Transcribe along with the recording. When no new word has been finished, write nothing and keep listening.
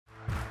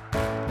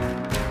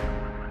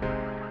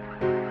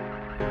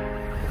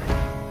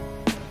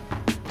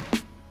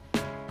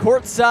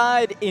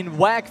Courtside in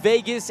WAC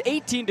Vegas,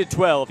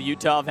 18-12,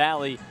 Utah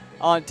Valley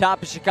on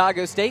top of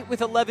Chicago State with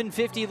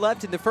 11:50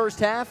 left in the first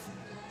half.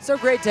 So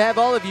great to have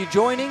all of you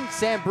joining.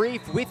 Sam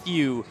Brief with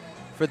you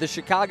for the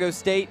Chicago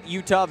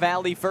State-Utah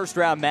Valley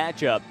first-round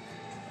matchup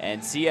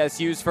and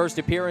CSU's first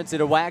appearance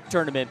at a WAC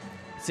tournament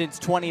since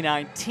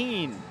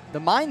 2019. The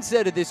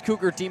mindset of this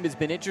Cougar team has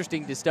been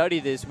interesting to study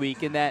this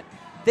week in that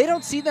they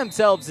don't see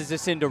themselves as a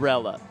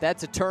Cinderella.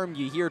 That's a term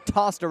you hear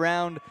tossed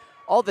around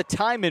all the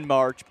time in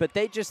March, but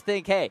they just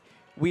think, hey,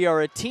 we are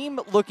a team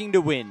looking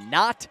to win,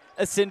 not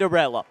a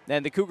Cinderella.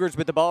 And the Cougars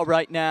with the ball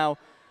right now,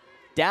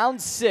 down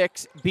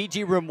 6.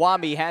 BG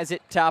Rumwami has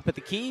it top of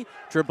the key,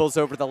 dribbles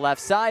over the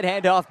left side,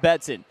 handoff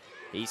Betson.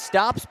 He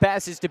stops,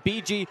 passes to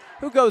BG,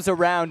 who goes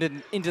around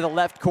and into the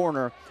left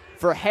corner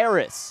for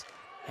Harris.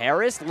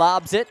 Harris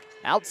lobs it,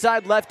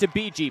 outside left to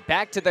BG,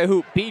 back to the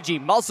hoop. BG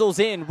muscles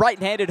in,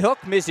 right-handed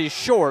hook, misses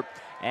short,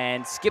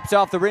 and skips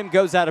off the rim,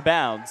 goes out of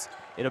bounds.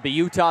 It'll be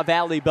Utah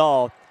Valley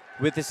ball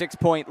with a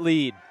 6-point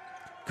lead.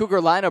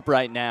 Cougar lineup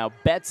right now,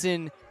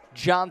 Betson,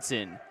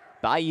 Johnson,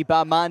 Bayi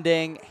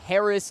Bamandang,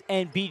 Harris,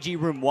 and BG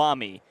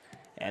Rumwami.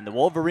 And the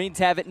Wolverines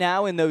have it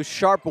now in those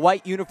sharp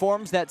white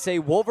uniforms that say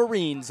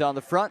Wolverines on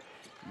the front.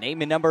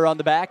 Name and number on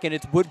the back, and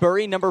it's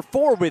Woodbury, number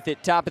 4 with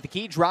it, top of the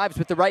key, drives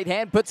with the right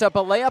hand, puts up a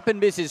layup and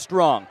misses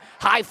strong.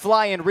 High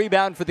fly and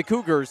rebound for the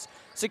Cougars,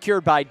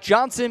 secured by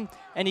Johnson,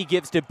 and he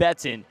gives to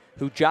Betson,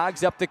 who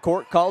jogs up the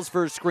court, calls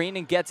for a screen,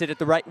 and gets it at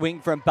the right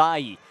wing from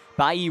Bayi.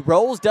 Bayi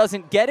rolls,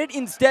 doesn't get it.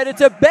 Instead,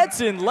 it's a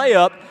Betson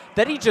layup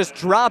that he just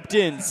dropped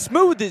in.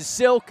 Smooth as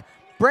silk.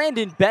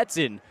 Brandon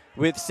Betson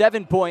with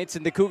 7 points,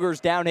 and the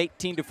Cougars down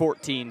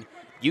 18-14.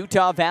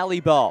 Utah Valley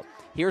ball.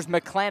 Here's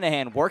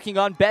McClanahan working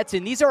on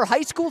Betson. These are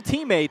high school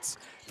teammates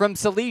from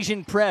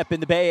Salesian Prep in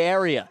the Bay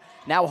Area.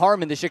 Now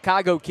Harmon, the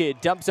Chicago kid,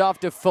 dumps off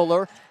to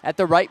Fuller at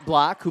the right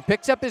block, who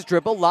picks up his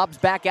dribble, lobs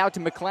back out to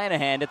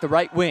McClanahan at the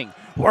right wing.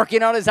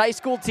 Working on his high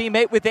school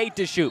teammate with 8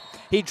 to shoot.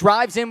 He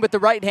drives in with the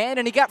right hand,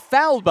 and he got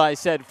fouled by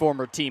said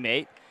former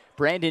teammate.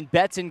 Brandon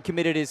Betson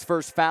committed his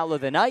first foul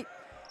of the night,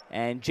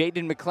 and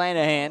Jaden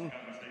McClanahan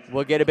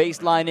will get a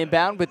baseline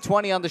inbound with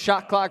 20 on the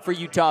shot clock for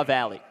Utah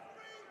Valley.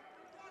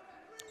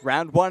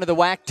 Round 1 of the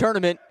WAC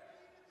tournament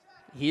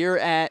here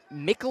at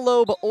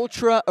Michelob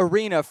Ultra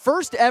Arena.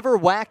 First ever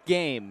WAC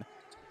game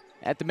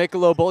at the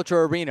Michelob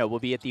Ultra Arena. Will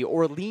be at the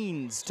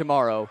Orleans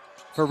tomorrow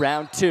for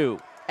round 2.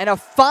 And a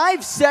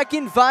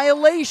 5-second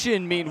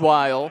violation,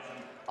 meanwhile,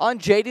 on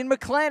Jaden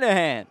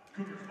McClanahan.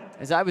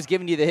 As I was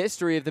giving you the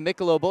history of the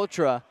Michelob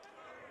Ultra,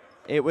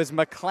 it was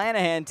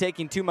McClanahan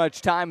taking too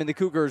much time, and the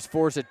Cougars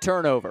force a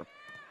turnover.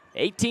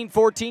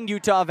 18-14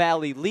 Utah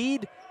Valley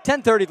lead,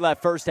 10:30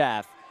 left first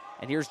half.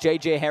 And here's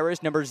J.J.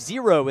 Harris, number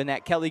 0 in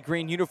that Kelly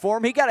Green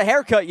uniform. He got a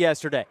haircut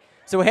yesterday.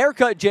 So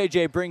haircut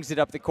J.J. brings it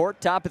up the court,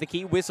 top of the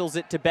key, whistles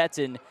it to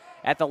Betson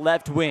at the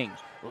left wing.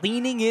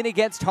 Leaning in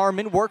against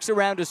Harmon, works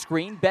around a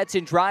screen.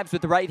 Betson drives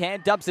with the right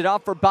hand, dumps it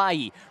off for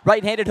Bayi.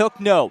 Right-handed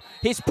hook, no.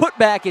 His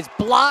putback is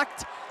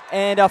blocked,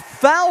 and a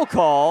foul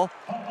call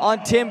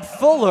on Tim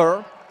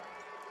Fuller.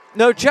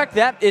 No, check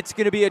that. It's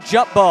going to be a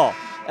jump ball.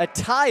 A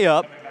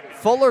tie-up.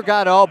 Fuller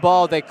got all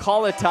ball. They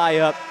call a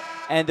tie-up,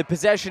 and the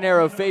possession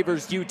arrow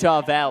favors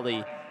Utah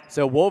Valley.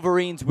 So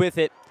Wolverines with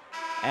it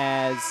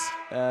as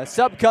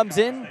sub comes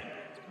in.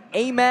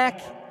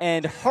 Amack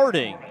and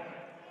Harding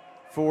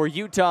for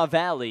Utah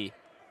Valley,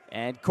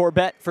 and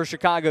Corbett for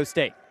Chicago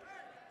State.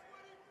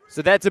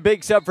 So that's a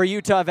big sub for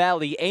Utah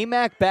Valley.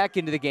 Amack back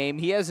into the game.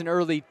 He has an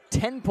early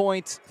 10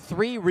 points,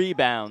 3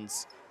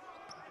 rebounds.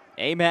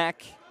 Amack,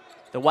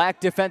 the WAC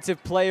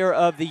Defensive Player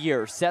of the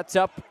Year, sets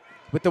up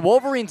with the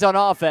Wolverines on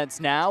offense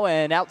now,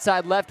 and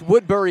outside left,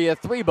 Woodbury a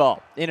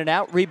 3-ball. In and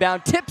out,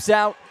 rebound, tips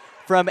out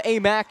from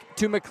Amack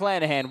to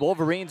McClanahan.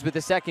 Wolverines with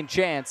a second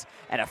chance,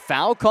 and a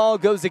foul call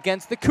goes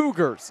against the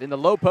Cougars in the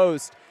low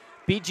post.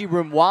 BG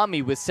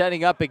Rumwami was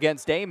setting up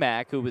against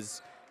Amack, who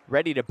was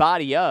ready to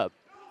body up,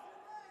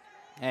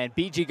 and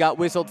BG got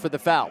whistled for the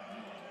foul.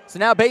 So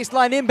now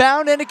baseline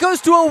inbound, and it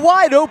goes to a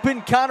wide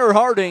open Connor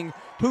Harding,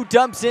 who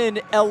dumps in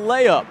a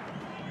layup.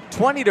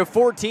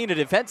 20-14, a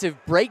defensive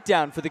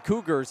breakdown for the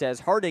Cougars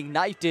as Harding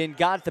knifed in,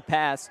 got the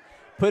pass,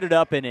 put it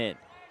up and in.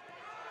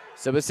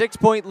 So a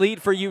 6-point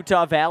lead for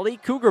Utah Valley.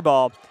 Cougar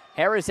ball.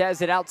 Harris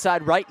has it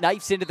outside right,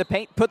 knifes into the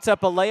paint, puts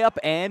up a layup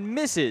and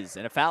misses.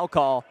 And a foul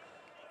call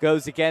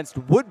goes against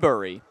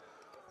Woodbury.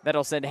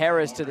 That'll send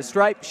Harris to the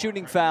stripe.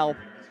 Shooting foul.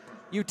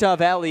 Utah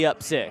Valley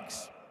up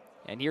 6.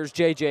 And here's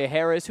J.J.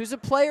 Harris, who's a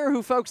player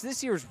who, folks,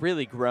 this year's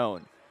really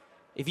grown.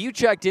 If you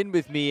checked in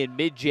with me in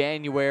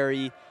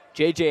mid-January,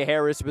 J.J.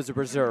 Harris was a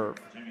reserve,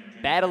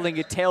 battling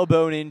a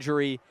tailbone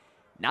injury,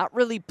 not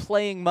really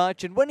playing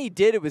much, and when he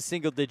did, it was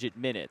single-digit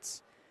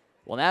minutes.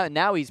 Well,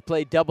 now he's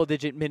played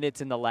double-digit minutes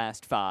in the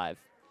last 5.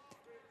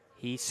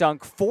 He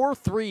sunk 4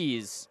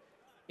 threes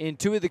in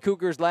 2 of the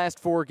Cougars' last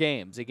 4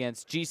 games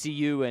against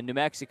GCU and New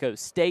Mexico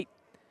State.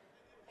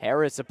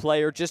 Harris, a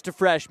player, just a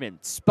freshman.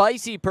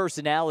 Spicy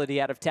personality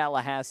out of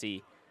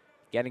Tallahassee.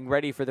 Getting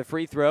ready for the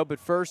free throw, but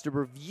first a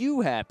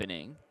review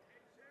happening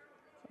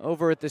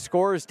over at the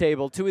scorer's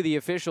table. 2 of the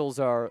officials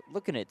are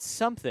looking at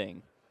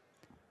something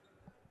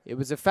It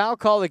was a foul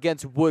call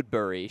against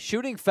Woodbury.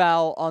 Shooting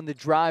foul on the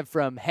drive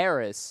from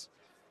Harris,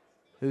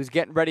 who's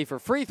getting ready for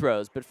free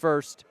throws. But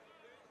first,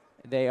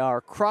 they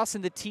are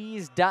crossing the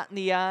T's, dotting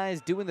the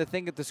I's, doing the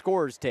thing at the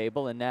scorer's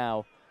table, and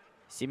now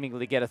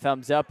seemingly get a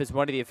thumbs up as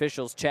one of the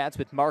officials chats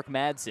with Mark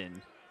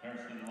Madsen.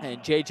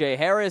 And J.J.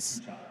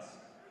 Harris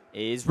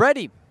is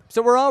ready.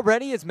 So we're all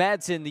ready as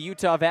Madsen, the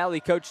Utah Valley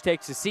coach,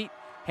 takes a seat.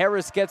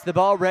 Harris gets the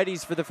ball,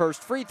 readies for the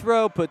first free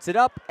throw, puts it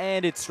up,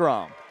 and it's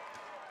strong.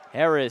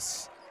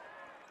 Harris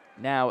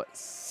now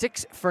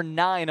 6 for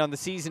 9 on the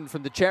season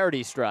from the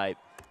charity stripe,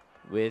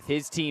 with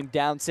his team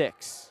down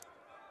 6.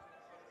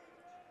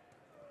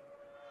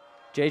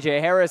 J.J.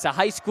 Harris, a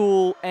high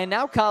school and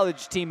now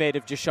college teammate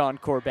of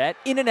Jashawn Corbett,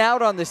 in and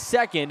out on the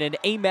second, and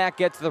Amac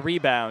gets the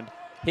rebound,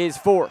 his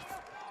 4th.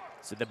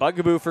 So the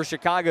bugaboo for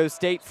Chicago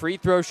State, free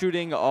throw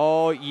shooting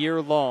all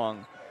year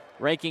long,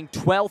 ranking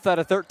 12th out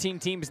of 13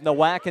 teams in the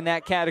WAC in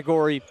that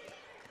category,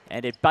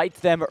 and it bites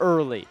them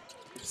early.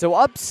 So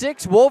up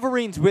 6,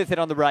 Wolverines with it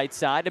on the right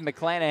side, and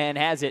McClanahan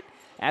has it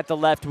at the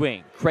left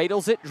wing.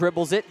 Cradles it,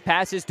 dribbles it,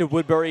 passes to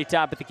Woodbury,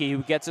 top of the key,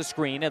 who gets a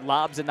screen and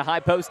lobs in the high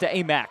post to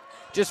Amac.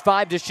 Just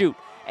 5 to shoot.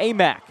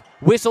 Amac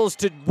whistles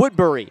to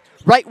Woodbury.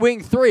 Right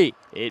wing 3.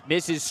 It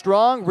misses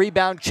strong.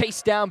 Rebound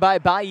chased down by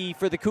Bailly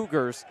for the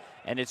Cougars.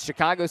 And it's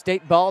Chicago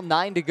State ball,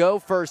 9 to go,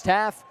 first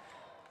half.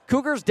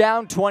 Cougars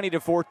down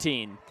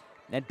 20-14.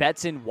 And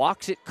Betson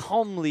walks it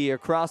calmly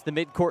across the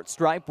midcourt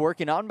stripe,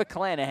 working on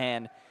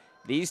McClanahan.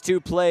 These two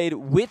played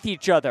with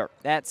each other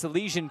at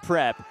Salesian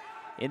Prep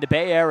in the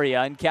Bay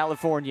Area in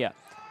California.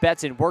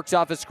 Betson works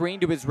off a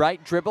screen to his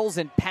right, dribbles,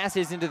 and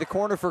passes into the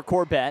corner for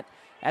Corbett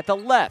at the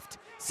left.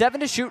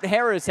 7 to shoot.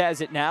 Harris has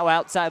it now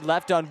outside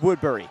left on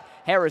Woodbury.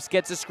 Harris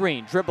gets a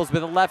screen, dribbles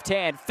with a left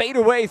hand,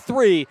 fadeaway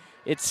 3.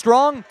 It's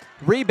strong.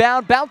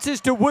 Rebound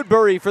bounces to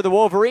Woodbury for the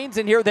Wolverines,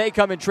 and here they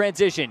come in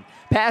transition.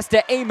 Pass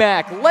to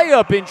Amac,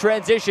 layup in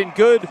transition,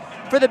 good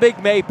for the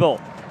Big Maple.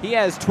 He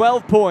has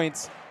 12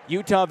 points.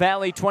 Utah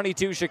Valley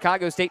 22,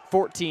 Chicago State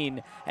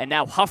 14, and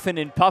now huffing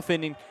and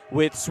puffing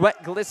with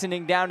sweat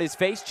glistening down his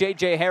face.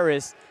 J.J.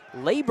 Harris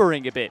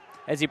laboring a bit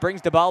as he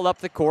brings the ball up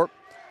the court.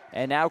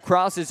 And now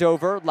crosses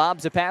over,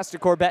 lobs a pass to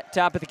Corbett,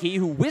 top of the key,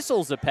 who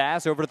whistles a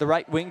pass over to the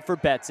right wing for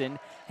Betson.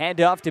 Hand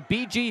off to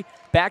BG,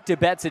 back to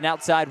Betson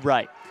outside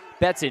right.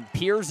 Betson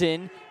peers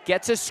in,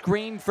 gets a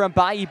screen from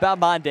Bailly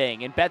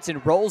Balmondang, and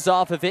Betson rolls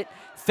off of it.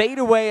 Fade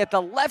away at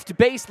the left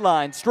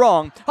baseline,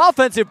 strong.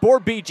 Offensive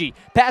board, BG.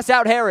 Pass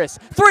out Harris.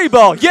 3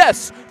 ball,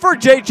 yes, for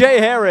J.J.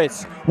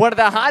 Harris. One of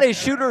the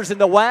hottest shooters in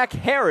the WAC,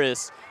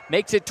 Harris,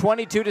 makes it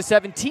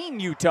 22-17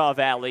 Utah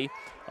Valley.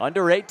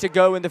 Under 8 to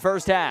go in the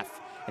first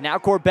half. And now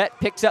Corbett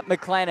picks up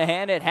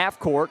McClanahan at half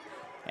court.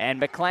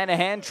 And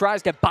McClanahan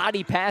tries to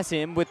body pass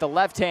him with the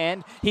left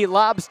hand. He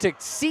lobs to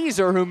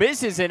Caesar, who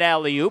misses an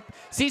alley-oop.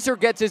 Caesar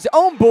gets his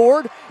own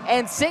board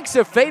and sinks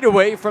a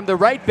fadeaway from the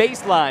right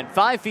baseline.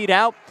 5 feet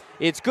out.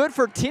 It's good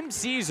for Tim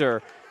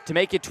Caesar to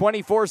make it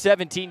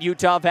 24-17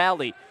 Utah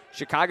Valley.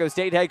 Chicago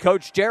State head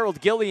coach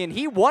Gerald Gillian,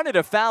 he wanted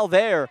a foul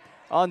there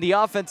on the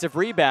offensive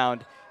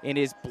rebound. In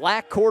his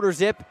black quarter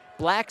zip,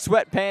 black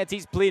sweatpants,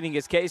 he's pleading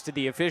his case to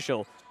the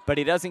official, but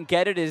he doesn't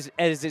get it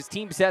as his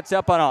team sets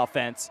up on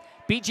offense.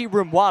 BG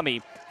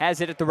Rumwami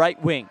has it at the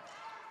right wing.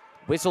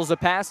 Whistles a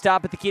pass,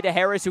 top at the key to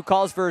Harris, who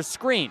calls for a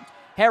screen.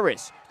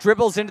 Harris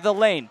dribbles into the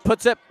lane,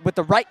 puts up with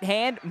the right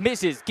hand,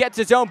 misses, gets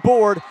his own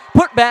board.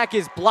 Put back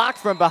is blocked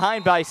from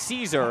behind by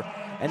Caesar,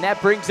 and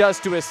that brings us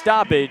to a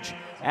stoppage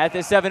at the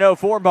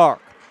 7:04 mark.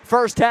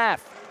 First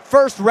half,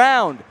 first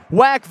round,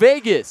 WAC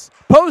Vegas,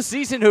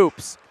 postseason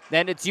hoops.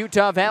 Then it's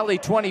Utah Valley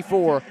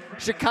 24,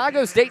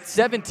 Chicago State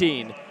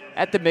 17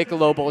 at the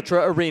Michelob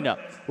Ultra Arena.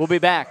 We'll be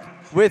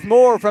back with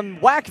more from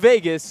WAC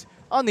Vegas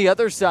on the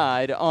other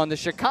side on the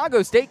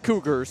Chicago State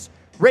Cougars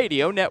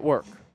Radio Network.